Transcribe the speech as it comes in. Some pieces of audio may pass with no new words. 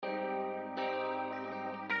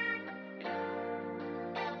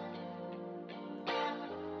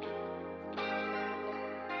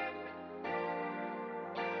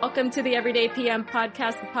Welcome to the Everyday PM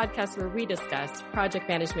podcast, the podcast where we discuss project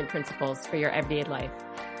management principles for your everyday life.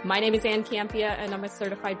 My name is Ann Campia, and I'm a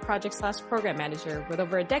certified project/program manager with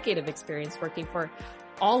over a decade of experience working for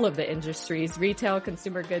all of the industries: retail,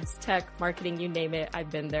 consumer goods, tech, marketing, you name it. I've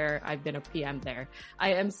been there. I've been a PM there.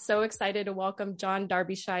 I am so excited to welcome John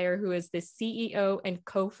Darbyshire, who is the CEO and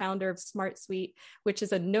co-founder of SmartSuite, which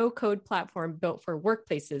is a no-code platform built for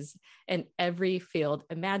workplaces in every field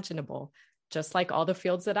imaginable, just like all the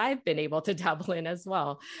fields that I've been able to dabble in as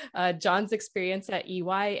well. John's experience at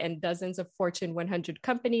EY and dozens of Fortune 100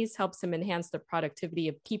 companies helps him enhance the productivity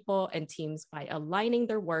of people and teams by aligning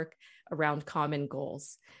their work around common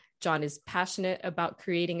goals. John is passionate about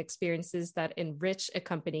creating experiences that enrich a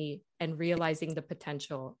company and realizing the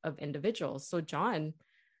potential of individuals. So John,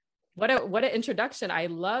 what an introduction. I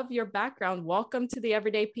love your background. Welcome to the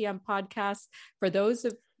Everyday PM podcast. For those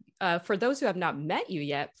who have not met you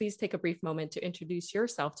yet, please take a brief moment to introduce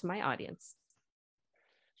yourself to my audience.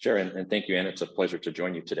 Sure, and thank you, Ann. It's a pleasure to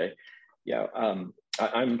join you today. Yeah,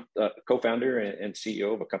 I'm a co-founder and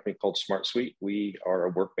CEO of a company called SmartSuite. We are a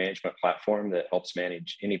work management platform that helps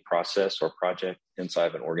manage any process or project inside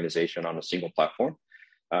of an organization on a single platform.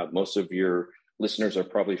 Most of your listeners are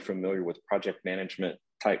probably familiar with project management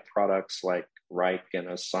type products like Wrike and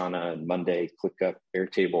Asana and Monday, ClickUp,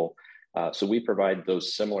 Airtable. So we provide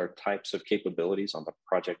those similar types of capabilities on the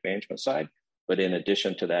project management side. But in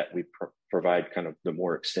addition to that, we provide kind of the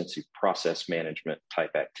more extensive process management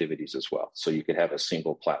type activities as well. So you could have a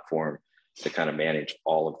single platform to kind of manage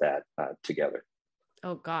all of that together.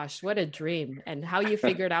 Oh gosh, what a dream. And how you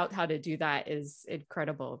figured out how to do that is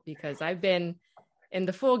incredible, because I've been in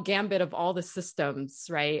the full gambit of all the systems,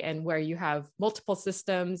 right? And where you have multiple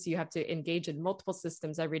systems, you have to engage in multiple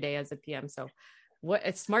systems every day as a PM. So what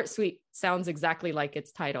a SmartSuite sounds exactly like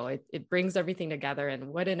its title. It brings everything together,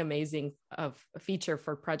 and what an amazing feature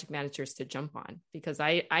for project managers to jump on, because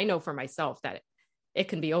I know for myself that it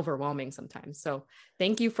can be overwhelming sometimes. So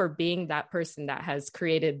thank you for being that person that has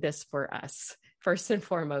created this for us, first and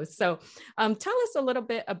foremost. So tell us a little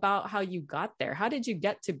bit about how you got there. How did you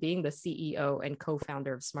get to being the CEO and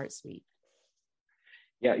co-founder of SmartSuite?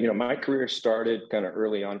 Yeah, my career started kind of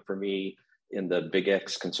early on for me in the Big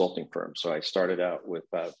X consulting firm. So I started out with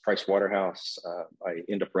Price Waterhouse. I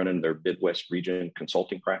ended up running their Midwest region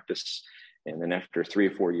consulting practice. And then after 3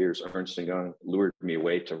 or 4 years, Ernst & Young lured me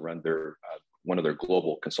away to run their one of their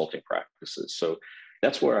global consulting practices. So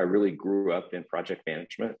that's where I really grew up in project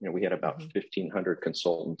management. We had about 1,500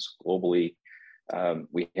 consultants globally.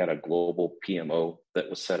 We had a global PMO that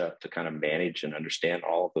was set up to kind of manage and understand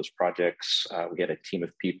all of those projects. We had a team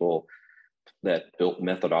of people that built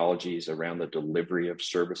methodologies around the delivery of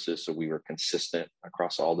services, so we were consistent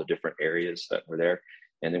across all the different areas that were there.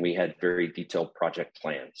 And then we had very detailed project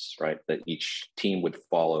plans, right, that each team would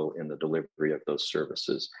follow in the delivery of those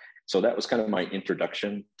services. So that was kind of my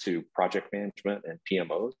introduction to project management and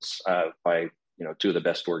PMOs by two of the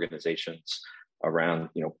best organizations around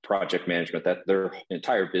project management, that their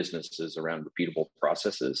entire business is around repeatable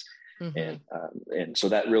processes. And so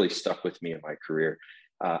that really stuck with me in my career.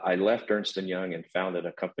 I left Ernst & Young and founded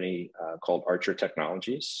a company called Archer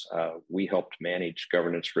Technologies. We helped manage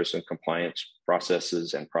governance, risk, and compliance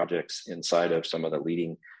processes and projects inside of some of the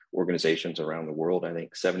leading organizations around the world. I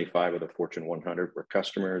think 75 of the Fortune 100 were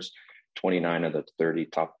customers, 29 of the 30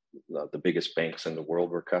 top, the biggest banks in the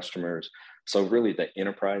world were customers. So really the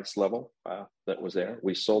enterprise level that was there.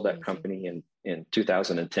 We sold that company in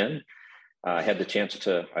 2010. I had the chance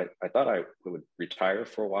to, I thought I would retire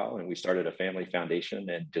for a while, and we started a family foundation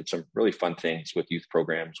and did some really fun things with youth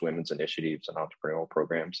programs, women's initiatives, and entrepreneurial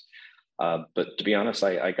programs. But to be honest,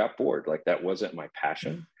 I got bored. Like, that wasn't my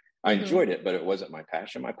passion. I enjoyed it, but it wasn't my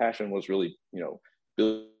passion. My passion was really,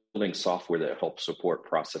 building software that helps support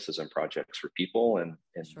processes and projects for people, and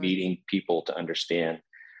meeting people to understand,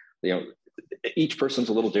 each person's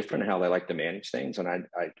a little different in how they like to manage things. And I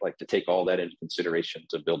like to take all that into consideration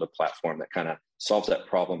to build a platform that kind of solves that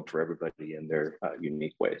problem for everybody in their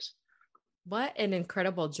unique ways. What an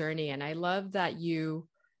incredible journey. And I love that your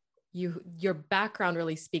background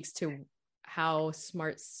really speaks to how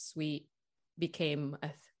SmartSuite became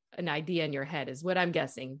an idea in your head, is what I'm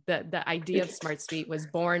guessing. The idea of SmartSuite was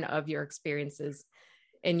born of your experiences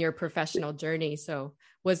in your professional journey. So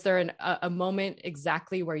was there a moment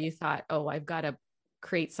exactly where you thought, oh, I've got to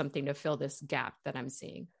create something to fill this gap that I'm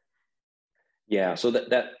seeing? Yeah, so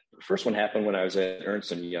that first one happened when I was at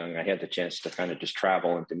Ernst & Young. I had the chance to kind of just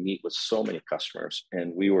travel and to meet with so many customers.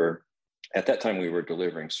 And at that time, we were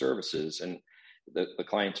delivering services, and the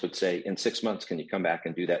clients would say, in 6 months, can you come back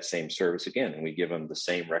and do that same service again? And we give them the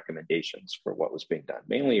same recommendations for what was being done,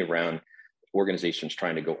 mainly around organizations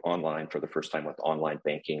trying to go online for the first time with online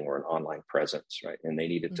banking or an online presence, right? And they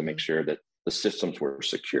needed to make sure that the systems were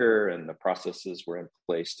secure and the processes were in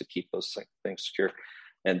place to keep those things secure.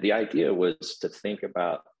 And the idea was to think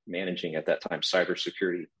about managing at that time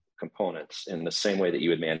cybersecurity components in the same way that you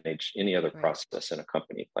would manage any other process in a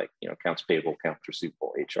company, like accounts payable, accounts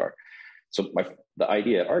receivable, HR. So the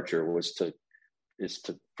idea at Archer was to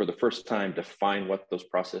for the first time define what those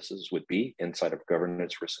processes would be inside of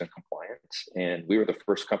governance, risk, and compliance. And we were the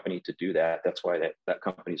first company to do that. That's why that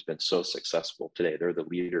company's been so successful today. They're the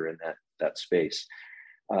leader in that space.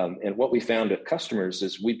 And what we found at customers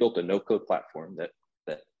is we built a no-code platform that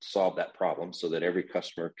solved that problem, so that every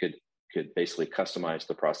customer could basically customize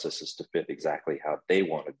the processes to fit exactly how they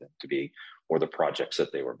wanted them to be, or the projects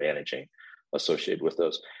that they were managing associated with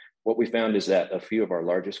those. What we found is that a few of our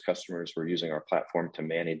largest customers were using our platform to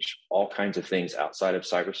manage all kinds of things outside of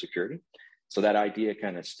cybersecurity. So that idea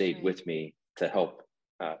kind of stayed with me to help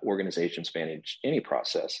organizations manage any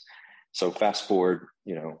process. So fast forward,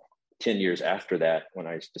 10 years after that, when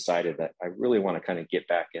I decided that I really want to kind of get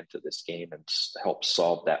back into this game and help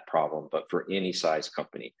solve that problem, but for any size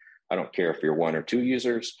company. I don't care if you're 1 or 2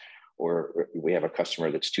 users, or we have a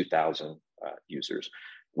customer that's 2,000 users.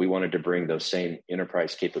 We wanted to bring those same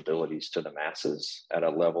enterprise capabilities to the masses at a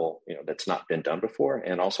level, that's not been done before,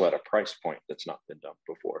 and also at a price point that's not been done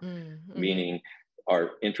before. Meaning,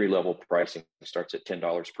 our entry-level pricing starts at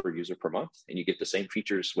 $10 per user per month, and you get the same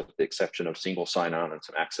features with the exception of single sign-on and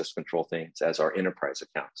some access control things as our enterprise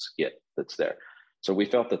accounts get that's there. So we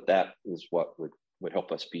felt that is what would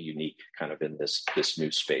help us be unique kind of in this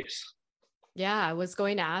new space. Yeah, I was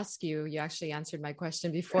going to ask you. You actually answered my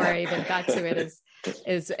question before I even got to it.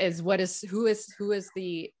 Who is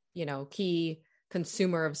the key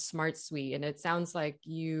consumer of SmartSuite? And it sounds like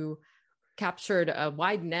you captured a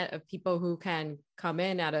wide net of people who can come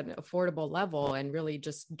in at an affordable level and really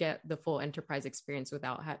just get the full enterprise experience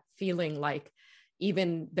without feeling like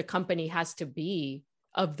even the company has to be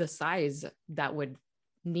of the size that would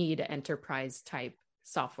need enterprise type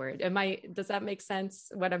software. Does that make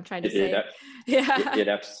sense what I'm trying to say?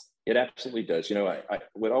 It absolutely does. I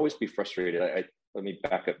would always be frustrated. Let me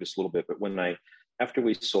back up just a little bit, but after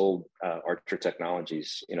we sold Archer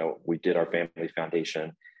Technologies, we did our family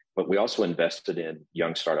foundation, but we also invested in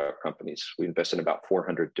young startup companies. We invested in about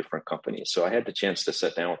 400 different companies. So I had the chance to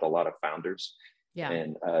sit down with a lot of founders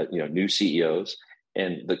and new CEOs.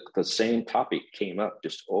 And the same topic came up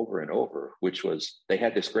just over and over, which was they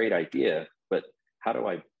had this great idea, but how do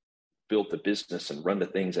I build the business and run the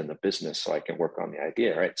things in the business so I can work on the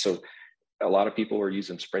idea, right? So a lot of people were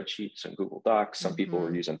using spreadsheets and Google Docs. Some people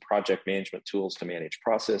were using project management tools to manage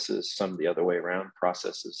processes. Some the other way around,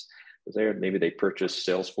 processes was there. Maybe they purchased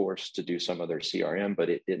Salesforce to do some of their CRM, but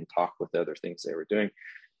it didn't talk with the other things they were doing.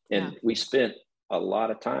 And we spent a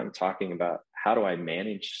lot of time talking about how do I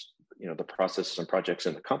manage the processes and projects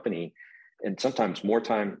in the company, and sometimes more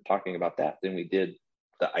time talking about that than we did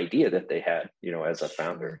the idea that they had, as a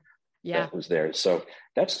founder that was there. So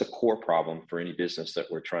that's the core problem for any business that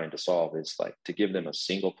we're trying to solve, is like to give them a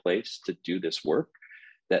single place to do this work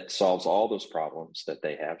that solves all those problems that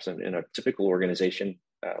they have. So in a typical organization,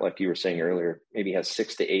 like you were saying earlier, maybe has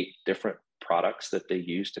 6 to 8 different products that they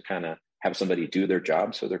use to kind of have somebody do their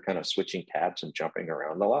job. So they're kind of switching tabs and jumping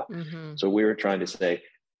around a lot. So we were trying to say,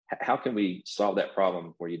 how can we solve that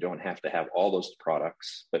problem where you don't have to have all those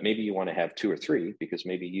products, but maybe you want to have 2 or 3, because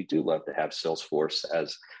maybe you do love to have Salesforce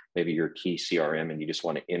as maybe your key CRM, and you just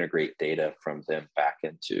want to integrate data from them back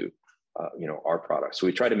into, our products. So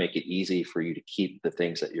we try to make it easy for you to keep the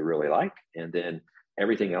things that you really like, and then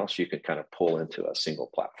everything else you can kind of pull into a single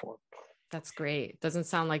platform. That's great. Doesn't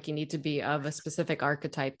sound like you need to be of a specific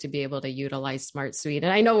archetype to be able to utilize SmartSuite.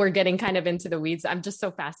 And I know we're getting kind of into the weeds. I'm just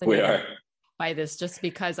so fascinated by this, just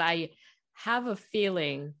because I have a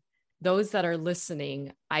feeling those that are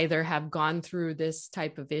listening either have gone through this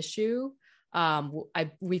type of issue.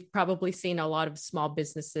 We've probably seen a lot of small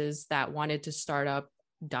businesses that wanted to start up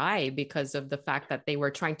die because of the fact that they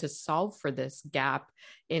were trying to solve for this gap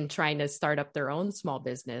in trying to start up their own small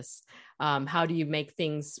business. How do you make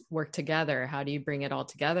things work together? How do you bring it all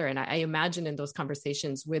together? And I imagine in those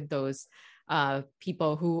conversations with those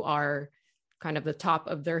people who are kind of the top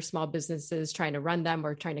of their small businesses, trying to run them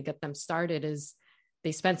or trying to get them started, is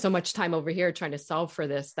they spent so much time over here trying to solve for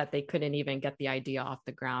this that they couldn't even get the idea off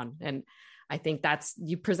the ground. And I think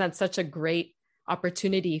you present such a great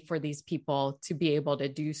opportunity for these people to be able to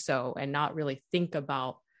do so and not really think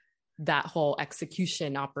about that whole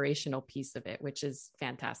execution operational piece of it, which is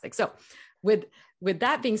fantastic. So with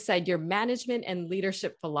that being said, your management and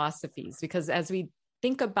leadership philosophies, because as we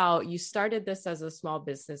think about, you started this as a small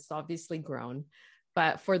business, obviously grown,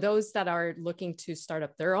 but for those that are looking to start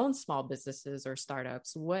up their own small businesses or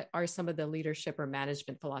startups, what are some of the leadership or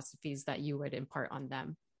management philosophies that you would impart on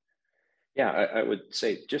them? Yeah, I would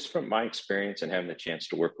say just from my experience and having the chance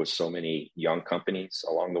to work with so many young companies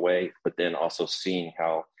along the way, but then also seeing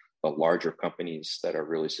how the larger companies that are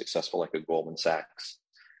really successful, like a Goldman Sachs,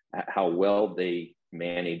 how well they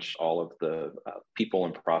manage all of the people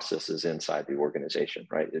and processes inside the organization,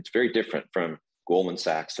 right? It's very different from Goldman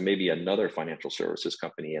Sachs to maybe another financial services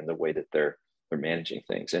company and the way that they're managing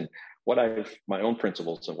things. And my own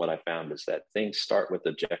principles and what I found is that things start with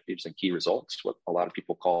objectives and key results, what a lot of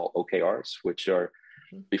people call OKRs, which are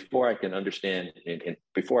before I can understand and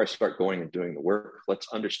before I start going and doing the work, let's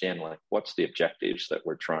understand like what's the objectives that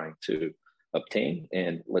we're trying to obtain.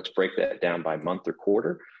 And let's break that down by month or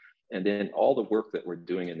quarter. And then all the work that we're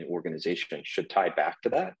doing in the organization should tie back to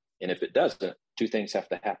that. And if it doesn't, two things have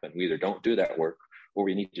to happen. We either don't do that work or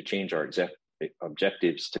we need to change our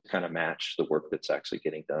objectives to kind of match the work that's actually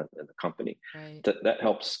getting done in the company. Right. That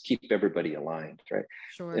helps keep everybody aligned, right?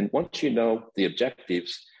 Sure. And once you know the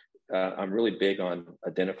objectives, I'm really big on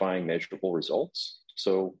identifying measurable results.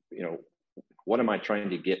 So, what am I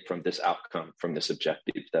trying to get from this outcome, from this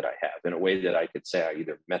objective that I have, in a way that I could say I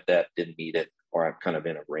either met that, didn't meet it, or I'm kind of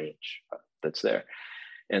in a range that's there.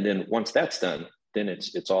 And then once that's done, then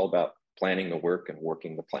it's all about planning the work and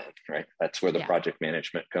working the plan, right? That's where the project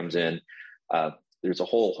management comes in. There's a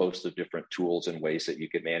whole host of different tools and ways that you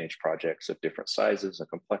can manage projects of different sizes and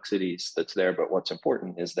complexities that's there. But what's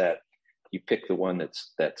important is that you pick the one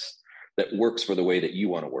that works for the way that you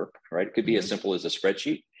want to work, right? It could be as simple as a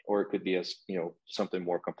spreadsheet, or it could be as, something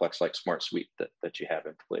more complex like Smart Suite that you have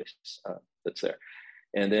in place that's there.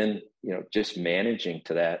 And then, just managing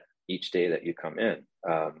to that each day that you come in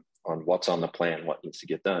on what's on the plan, what needs to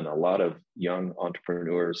get done. A lot of young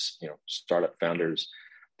entrepreneurs, startup founders,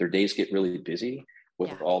 their days get really busy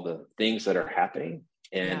with all the things that are happening.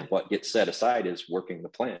 And what gets set aside is working the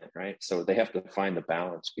plan, right? So they have to find the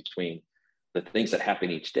balance between the things that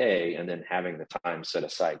happen each day and then having the time set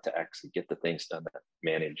aside to actually get the things done that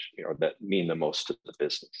manage, that mean the most to the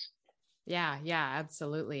business. Yeah,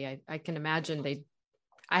 absolutely. I can imagine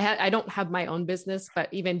I don't have my own business, but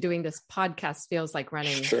even doing this podcast feels like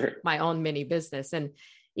running my own mini business. And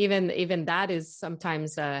even that is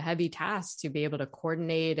sometimes a heavy task to be able to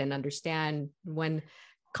coordinate and understand when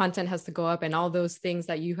content has to go up and all those things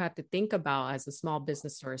that you have to think about as a small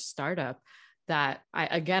business or a startup. That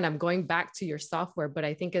I'm going back to your software, but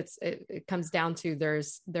I think it comes down to there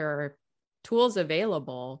are tools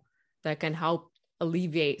available that can help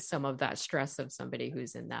alleviate some of that stress of somebody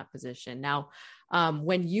who's in that position. Now,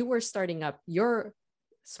 when you were starting up your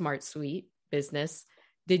Smart Suite business,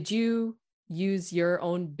 did you use your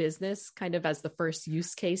own business kind of as the first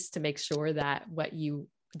use case to make sure that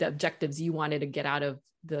the objectives you wanted to get out of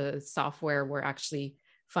the software were actually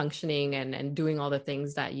functioning and doing all the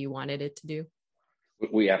things that you wanted it to do?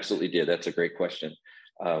 We absolutely did. That's a great question.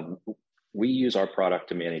 We use our product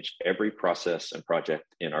to manage every process and project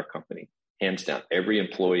in our company. Hands down, every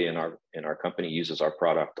employee in our company uses our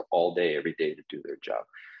product all day, every day to do their job.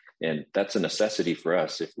 And that's a necessity for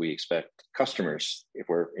us if we expect customers, if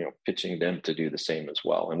we're pitching them to do the same as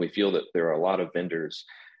well. And we feel that there are a lot of vendors,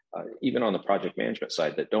 even on the project management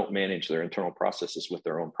side, that don't manage their internal processes with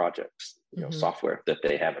their own projects, software that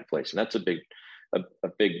they have in place. And that's a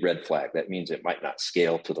big red flag. That means it might not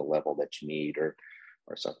scale to the level that you need or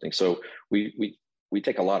something. So we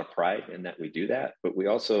take a lot of pride in that we do that, but we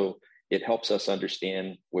also, it helps us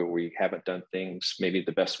understand where we haven't done things maybe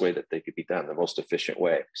the best way that they could be done, the most efficient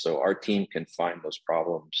way. So our team can find those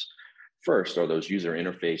problems first, or those user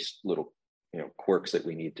interface little quirks that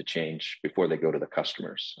we need to change before they go to the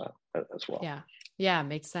customers as well. Yeah,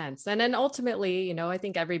 makes sense. And then ultimately, I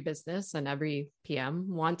think every business and every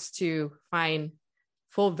PM wants to find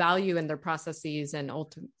full value in their processes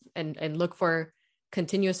and look for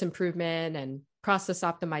continuous improvement and process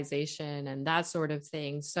optimization and that sort of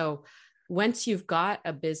thing. So once you've got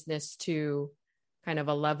a business to kind of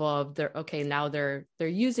a level of now they're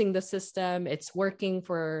using the system, it's working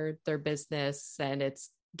for their business and it's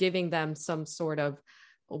giving them some sort of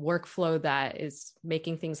workflow that is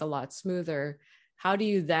making things a lot smoother. How do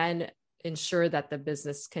you then ensure that the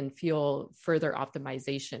business can fuel further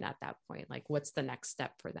optimization at that point? Like, what's the next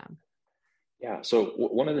step for them? Yeah. So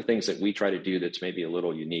one of the things that we try to do that's maybe a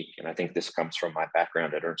little unique, and I think this comes from my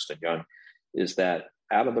background at Ernst & Young, is that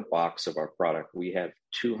out of the box of our product, we have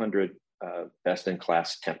 200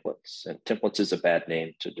 best-in-class templates. And templates is a bad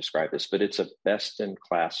name to describe this, but it's a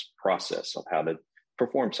best-in-class process of how to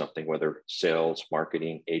perform something, whether sales,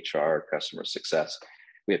 marketing, HR, customer success.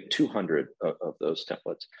 We have 200 of those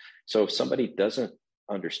templates. So if somebody doesn't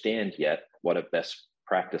understand yet what a best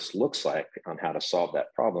practice looks like on how to solve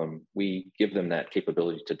that problem, we give them that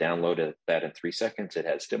capability to download that in 3 seconds. It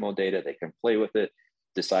has demo data. They can play with it,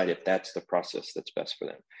 decide if that's the process that's best for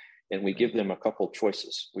them. And we give them a couple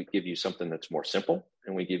choices. We give you something that's more simple,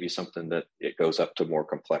 and we give you something that it goes up to more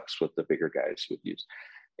complex with the bigger guys would use.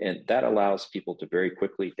 And that allows people to very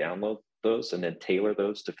quickly download those and then tailor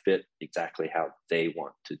those to fit exactly how they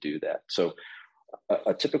want to do that. So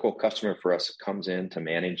a typical customer for us comes in to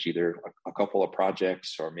manage either a couple of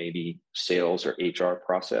projects or maybe sales or HR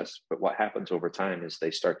process. But what happens over time is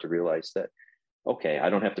they start to realize that, okay, I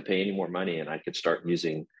don't have to pay any more money, and I could start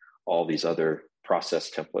using all these other process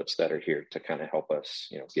templates that are here to kind of help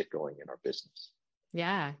us, get going in our business.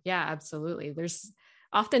 Yeah, absolutely. There's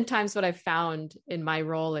oftentimes what I've found in my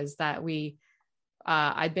role is that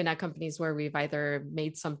I've been at companies where we've either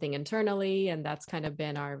made something internally and that's kind of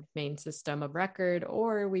been our main system of record,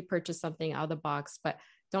 or we purchase something out of the box, but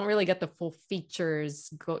don't really get the full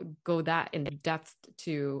features, go that in depth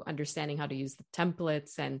to understanding how to use the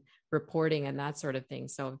templates and reporting and that sort of thing.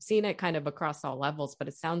 So I've seen it kind of across all levels, but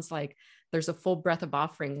it sounds like there's a full breadth of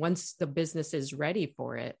offering. Once the business is ready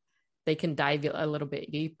for it, they can dive a little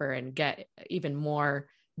bit deeper and get even more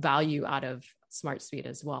value out of SmartSuite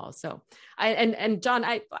as well. So and John,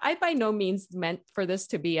 I by no means meant for this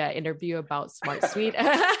to be an interview about SmartSuite.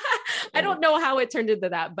 I don't know how it turned into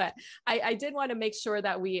that, but I did want to make sure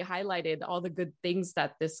that we highlighted all the good things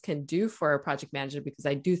that this can do for a project manager, because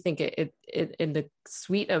I do think it in the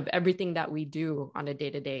suite of everything that we do on a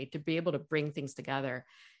day-to-day, to be able to bring things together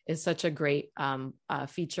is such a great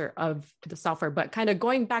feature of the software. But kind of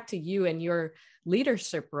going back to you and your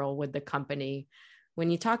leadership role with the company, when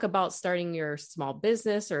you talk about starting your small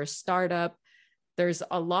business or a startup, there's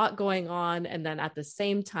a lot going on. And then at the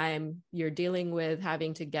same time, you're dealing with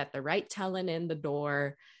having to get the right talent in the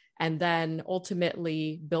door, and then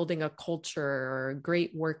ultimately building a culture or a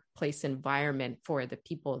great workplace environment for the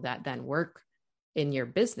people that then work in your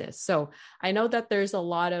business. So I know that there's a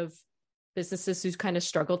lot of businesses who kind of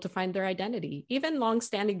struggle to find their identity, even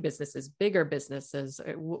longstanding businesses, bigger businesses,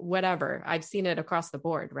 whatever. I've seen it across the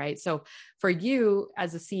board, right? So for you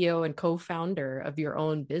as a CEO and co-founder of your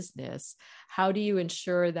own business, how do you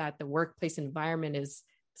ensure that the workplace environment is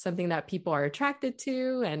something that people are attracted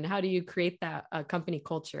to? And how do you create that company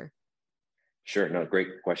culture? Sure. No,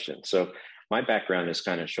 great question. So my background has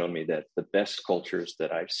kind of shown me that the best cultures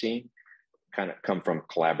that I've seen kind of come from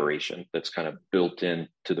collaboration that's kind of built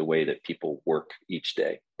into the way that people work each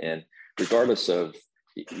day. And regardless of,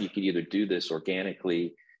 you could either do this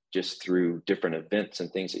organically just through different events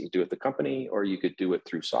and things that you do at the company, or you could do it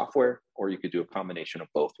through software, or you could do a combination of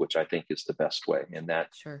both, which I think is the best way. And that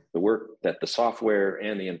Sure. The work that the software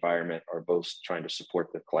and the environment are both trying to support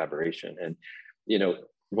the collaboration. And,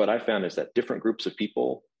 what I found is that different groups of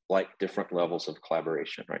people like different levels of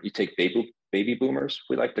collaboration, right? You take baby boomers,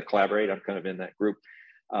 we like to collaborate. I'm kind of in that group,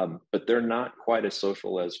 but they're not quite as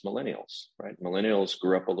social as millennials, right? Millennials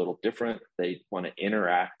grew up a little different. They want to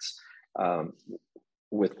interact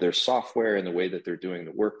with their software in the way that they're doing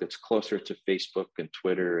the work that's closer to Facebook and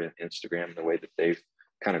Twitter and Instagram, the way that they've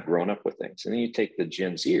kind of grown up with things. And then you take the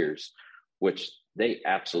Gen Zers, which they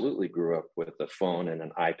absolutely grew up with a phone and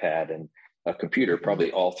an iPad and a computer,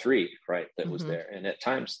 probably all three, right? That was there. And at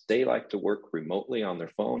times they like to work remotely on their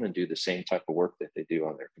phone and do the same type of work that they do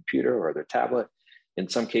on their computer or their tablet. In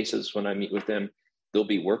some cases, when I meet with them, they'll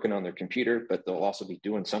be working on their computer, but they'll also be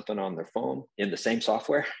doing something on their phone in the same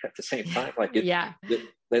software at the same time.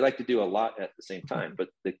 They like to do a lot at the same time. But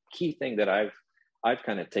the key thing that I've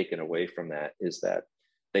kind of taken away from that is that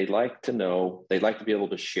they like to be able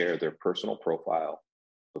to share their personal profile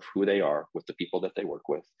of who they are with the people that they work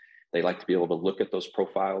with. They like to be able to look at those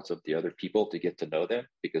profiles of the other people to get to know them,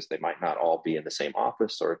 because they might not all be in the same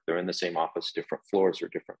office, or if they're in the same office, different floors or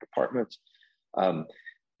different departments.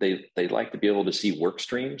 They like to be able to see work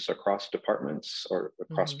streams across departments or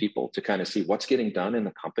across people to kind of see what's getting done in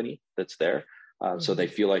the company that's there. So they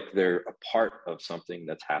feel like they're a part of something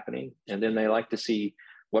that's happening. And then they like to see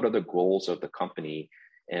what are the goals of the company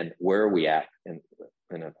and where are we at in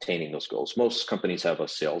obtaining those goals. Most companies have a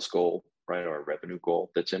sales goal, right, or a revenue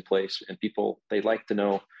goal that's in place. And people, they like to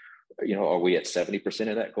know, are we at 70%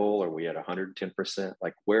 of that goal? Are we at 110%?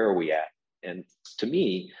 Like, where are we at? And to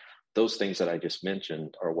me, those things that I just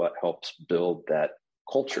mentioned are what helps build that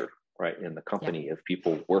culture, right, in the company of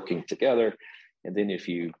people working together. And then if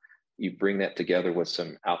you bring that together with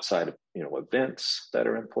some outside, events that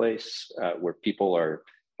are in place where people are,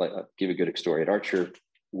 like, I'll give a good story. At Archer,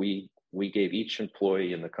 we we gave each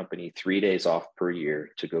employee in the company 3 days off per year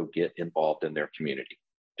to go get involved in their community,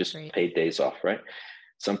 just Great. paid days off, right?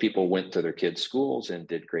 Some people went to their kids' schools and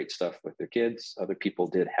did great stuff with their kids. Other people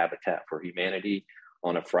did Habitat for Humanity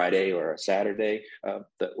on a Friday or a Saturday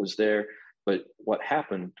that was there. But what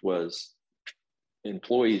happened was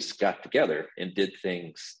employees got together and did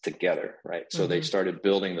things together, right? So they started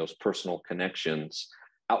building those personal connections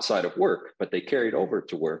outside of work, but they carried over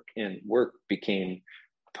to work, and work became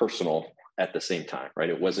personal at the same time, right?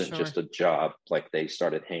 It wasn't just a job. Like, they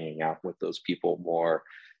started hanging out with those people more,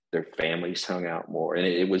 their families hung out more, and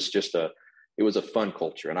it was a fun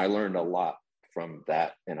culture. And I learned a lot from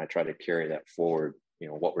that, and I try to carry that forward,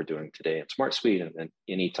 what we're doing today in SmartSuite. And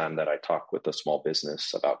anytime that I talk with a small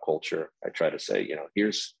business about culture, I try to say,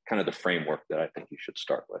 here's kind of the framework that I think you should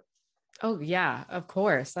start with. Oh yeah, of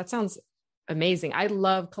course. That sounds amazing. I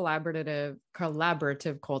love collaborative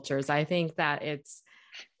cultures. I think that it's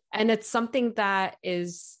something that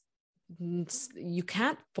is, you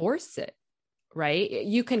can't force it, right?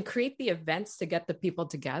 You can create the events to get the people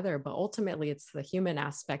together, but ultimately it's the human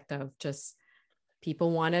aspect of just people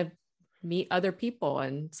want to meet other people.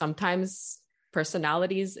 And sometimes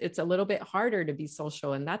personalities, it's a little bit harder to be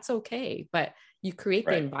social, and that's okay, but you create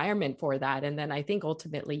the environment for that. And then I think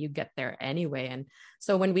ultimately you get there anyway. And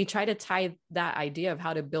so when we try to tie that idea of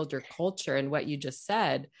how to build your culture and what you just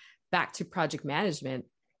said back to project management,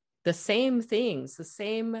 the same things, the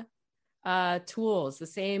same tools, the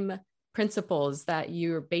same principles that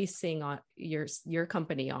you're basing on your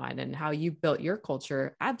company on and how you built your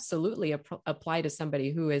culture absolutely apply to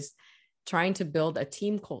somebody who is trying to build a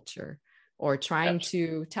team culture or trying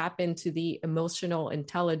to tap into the emotional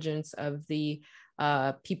intelligence of the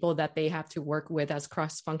people that they have to work with as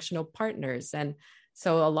cross-functional partners. And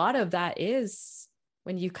so a lot of that is,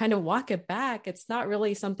 when you kind of walk it back, it's not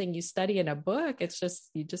really something you study in a book. It's just,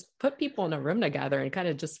 you just put people in a room together and kind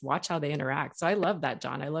of just watch how they interact. So I love that,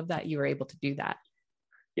 John. I love that you were able to do that.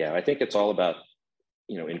 Yeah, I think it's all about,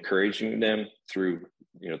 encouraging them through,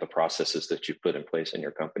 the processes that you put in place in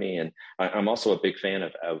your company. And I'm also a big fan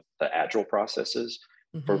of the agile processes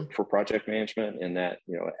for project management, in that,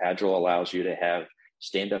 agile allows you to have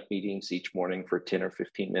stand-up meetings each morning for 10 or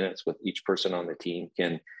 15 minutes with each person on the team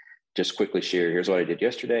can just quickly share, here's what I did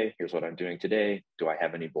yesterday, here's what I'm doing today. Do I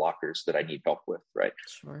have any blockers that I need help with, right?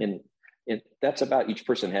 Sure. And that's about each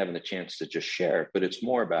person having the chance to just share, but it's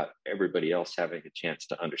more about everybody else having a chance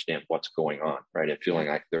to understand what's going on, right? And feeling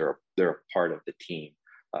like they're a part of the team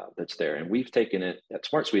that's there. And we've taken it at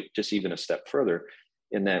SmartSuite just even a step further,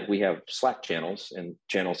 in that we have Slack channels and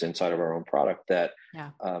channels inside of our own product that,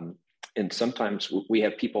 and sometimes we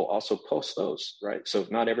have people also post those, right? So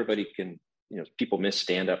not everybody can, people miss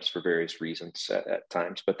stand-ups for various reasons at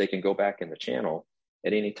times, but they can go back in the channel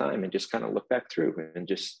at any time and just kind of look back through and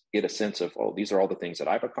just get a sense of, oh, these are all the things that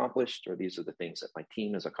I've accomplished, or these are the things that my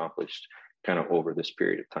team has accomplished kind of over this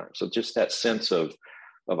period of time. So just that sense of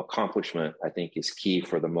accomplishment, I think, is key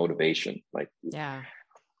for the motivation. Yeah,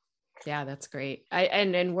 that's great.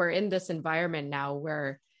 And we're in this environment now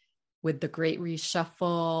where, with the great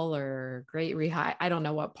reshuffle or great rehi, I don't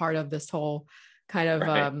know what part of this whole kind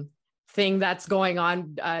of thing that's going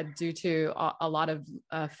on due to a lot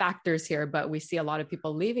of factors here, but we see a lot of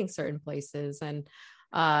people leaving certain places. And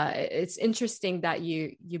it's interesting that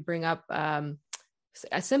you bring up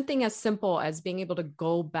something as simple as being able to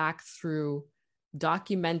go back through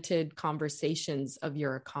documented conversations of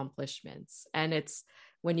your accomplishments. And it's,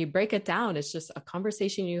 when you break it down, it's just a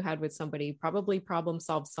conversation you had with somebody, probably problem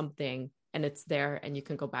solved something, and it's there and you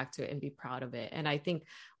can go back to it and be proud of it. And I think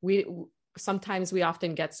sometimes we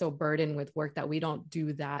often get so burdened with work that we don't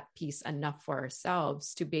do that piece enough for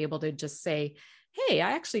ourselves to be able to just say, hey,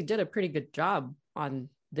 I actually did a pretty good job on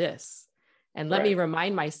this. And let me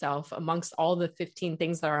remind myself, amongst all the 15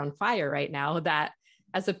 things that are on fire right now, that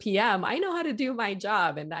as a PM, I know how to do my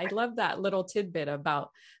job. And I love that little tidbit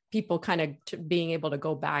about people kind of being able to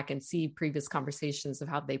go back and see previous conversations of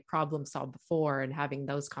how they problem solved before, and having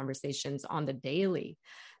those conversations on the daily.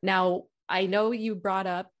 Now, I know you brought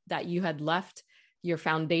up that you had left your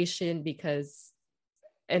foundation because,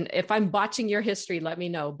 and if I'm botching your history, let me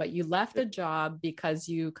know, but you left a job because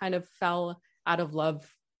you kind of fell out of love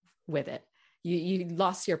with it. You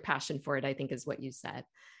lost your passion for it, I think is what you said.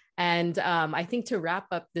 And I think to wrap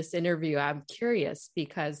up this interview, I'm curious,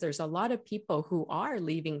 because there's a lot of people who are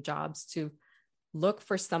leaving jobs to look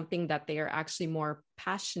for something that they are actually more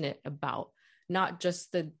passionate about, not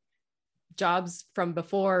just the jobs from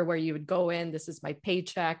before where you would go in, this is my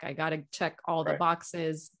paycheck, I got to check all the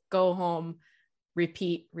boxes, go home,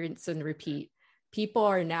 repeat, rinse and repeat. People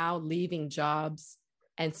are now leaving jobs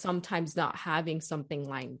and sometimes not having something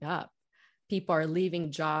lined up. people are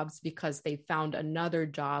leaving jobs because they found another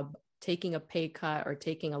job, taking a pay cut or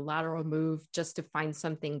taking a lateral move just to find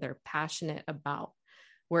something they're passionate about.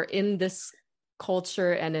 We're in this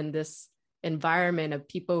culture and in this environment of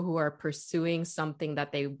people who are pursuing something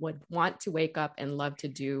that they would want to wake up and love to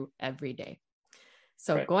do every day.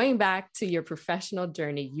 So right. Going back to your professional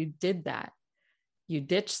journey, you did that. You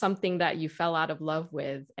ditched something that you fell out of love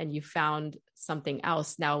with and you found something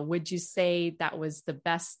else. Now, would you say that was the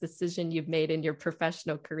best decision you've made in your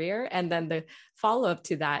professional career? And then the follow-up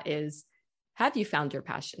to that is, have you found your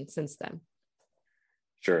passion since then?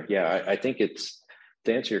 Sure. Yeah, I think it's,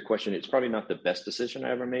 to answer your question, it's probably not the best decision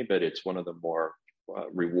I ever made, but it's one of the more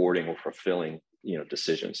rewarding or fulfilling,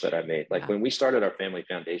 decisions that I made. Like when we started our family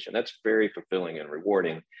foundation, that's very fulfilling and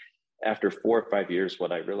rewarding. After 4 or 5 years,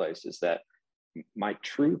 what I realized is that my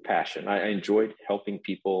true passion, I enjoyed helping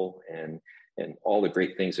people and all the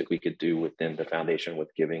great things that we could do within the foundation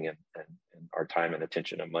with giving and our time and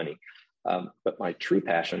attention and money. But my true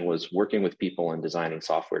passion was working with people and designing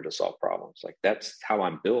software to solve problems. Like that's how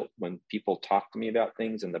I'm built. When people talk to me about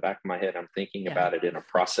things, in the back of my head, I'm thinking about it in a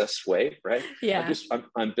process way, right? Yeah.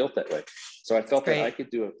 I'm built that way. So I felt that I could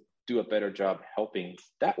do a better job helping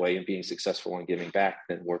that way and being successful and giving back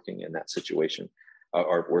than working in that situation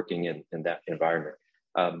or working in that environment.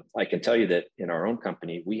 I can tell you that in our own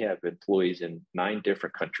company, we have employees in 9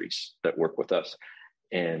 different countries that work with us.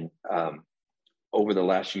 And over the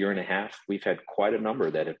last year and a half, we've had quite a number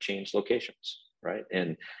that have changed locations, right?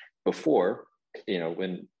 And before,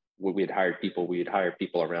 when we'd hire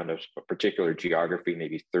people around a particular geography,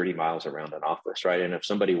 maybe 30 miles around an office, right? And if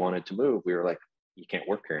somebody wanted to move, we were like, you can't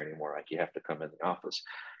work here anymore. Like you have to come in the office.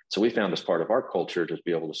 So we found as part of our culture to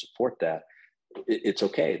be able to support that, it's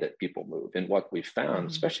okay that people move. And what we found,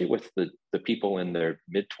 especially with the people in their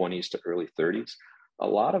mid-20s to early 30s, a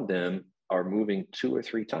lot of them are moving 2 or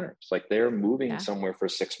 3 times. Like they're moving somewhere for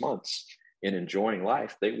 6 months and enjoying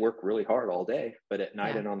life. They work really hard all day, but at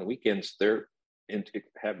night and on the weekends, they're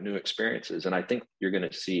have new experiences. And I think you're going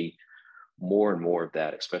to see more and more of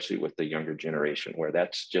that, especially with the younger generation, where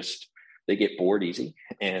that's just, they get bored easy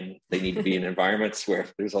and they need to be in environments where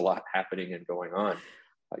there's a lot happening and going on,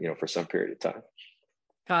 for some period of time.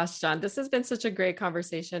 Gosh, John, this has been such a great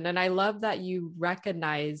conversation. And I love that you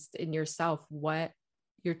recognized in yourself what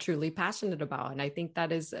you're truly passionate about. And I think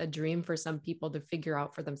that is a dream for some people to figure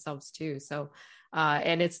out for themselves too. So,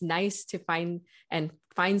 and it's nice to find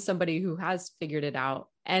somebody who has figured it out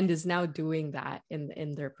and is now doing that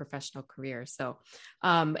in their professional career. So,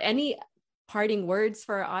 any parting words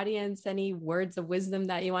for our audience, any words of wisdom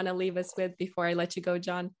that you want to leave us with before I let you go,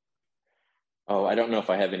 John? Oh, I don't know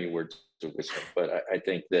if I have any words of wisdom, but I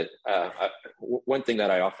think that one thing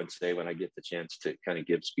that I often say when I get the chance to kind of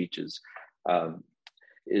give speeches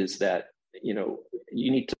is that, you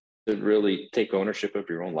need to really take ownership of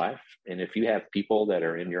your own life. And if you have people that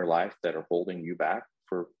are in your life that are holding you back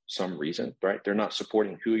for some reason, right? They're not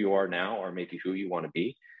supporting who you are now or maybe who you want to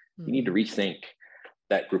be. You need to rethink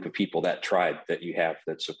that group of people, that tribe that you have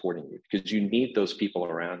that's supporting you, because you need those people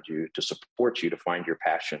around you to support you to find your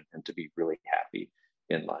passion and to be really happy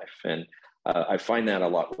in life. And I find that a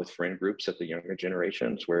lot with friend groups at the younger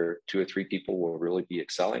generations, where 2 or 3 people will really be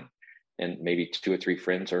excelling and maybe 2 or 3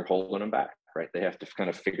 friends are holding them back, right? They have to kind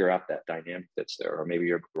of figure out that dynamic that's there, or maybe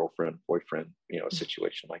your girlfriend, boyfriend, a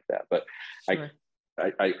situation like that. But sure.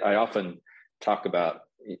 I often talk about,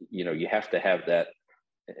 you have to have that.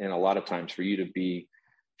 And a lot of times for you to be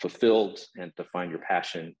fulfilled and to find your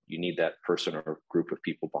passion, you need that person or group of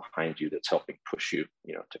people behind you that's helping push you,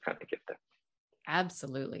 to kind of get there.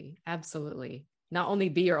 Absolutely. Absolutely. Not only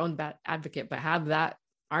be your own advocate, but have that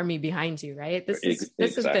army behind you, right? This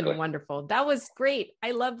has been wonderful. That was great.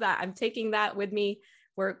 I love that. I'm taking that with me.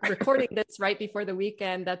 We're recording this right before the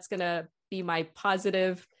weekend. That's going to be my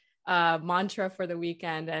positive mantra for the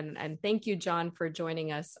weekend. And thank you, John, for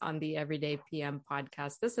joining us on the Everyday PM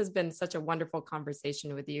podcast. This has been such a wonderful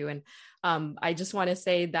conversation with you. And I just want to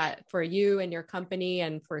say that for you and your company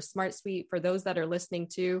and for SmartSuite, for those that are listening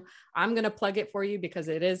to, I'm going to plug it for you because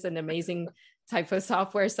it is an amazing type of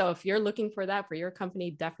software. So if you're looking for that for your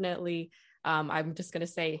company, definitely, I'm just going to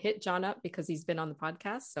say, hit John up because he's been on the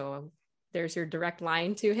podcast. So there's your direct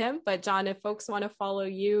line to him. But John, if folks want to follow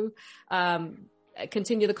you,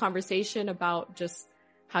 continue the conversation about just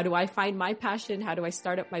how do I find my passion? How do I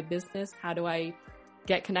start up my business? How do I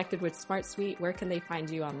get connected with SmartSuite? Where can they find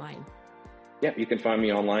you online? Yeah, you can find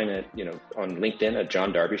me online at, on LinkedIn at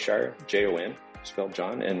John Darbyshire, Jon, spelled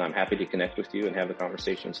John, and I'm happy to connect with you and have the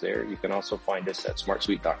conversations there. You can also find us at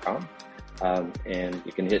smartsuite.com, and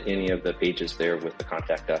you can hit any of the pages there with the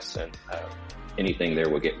contact us, and anything there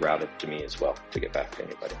will get routed to me as well to get back to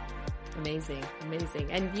anybody. Amazing.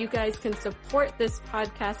 And you guys can support this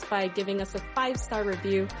podcast by giving us a 5-star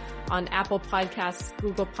review on Apple Podcasts,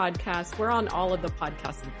 Google Podcasts. We're on all of the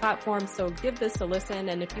podcasting platforms, so give this a listen.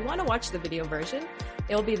 And if you want to watch the video version,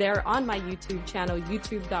 it'll be there on my YouTube channel,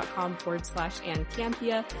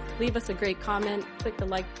 youtube.com/AnnCampia. Leave us a great comment, click the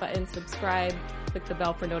like button, subscribe, click the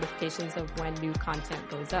bell for notifications of when new content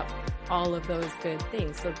goes up. All of those good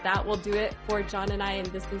things. So that will do it for John and I in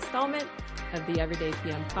this installment of the Everyday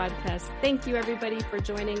PM podcast. Thank you everybody for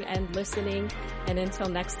joining and listening. And until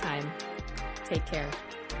next time, take care.